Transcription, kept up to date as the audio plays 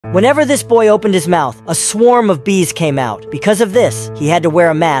Whenever this boy opened his mouth, a swarm of bees came out. Because of this, he had to wear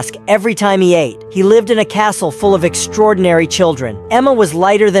a mask every time he ate. He lived in a castle full of extraordinary children. Emma was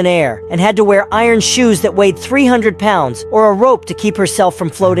lighter than air and had to wear iron shoes that weighed 300 pounds or a rope to keep herself from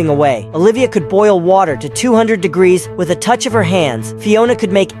floating away. Olivia could boil water to 200 degrees with a touch of her hands. Fiona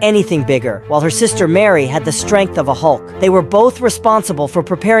could make anything bigger, while her sister Mary had the strength of a Hulk. They were both responsible for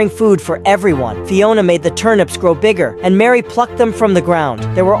preparing food for everyone. Fiona made the turnips grow bigger, and Mary plucked them from the ground.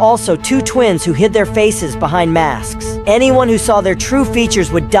 There were also two twins who hid their faces behind masks. Anyone who saw their true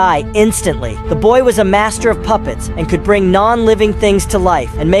features would die instantly. The boy was a master of puppets and could bring non-living things to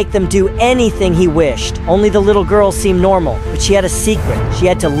life and make them do anything he wished. Only the little girl seemed normal, but she had a secret. She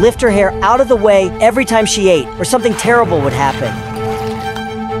had to lift her hair out of the way every time she ate, or something terrible would happen.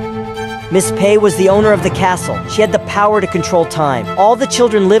 Miss Pei was the owner of the castle. She had the power to control time. All the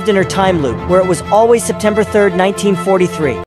children lived in her time loop, where it was always September 3rd, 1943.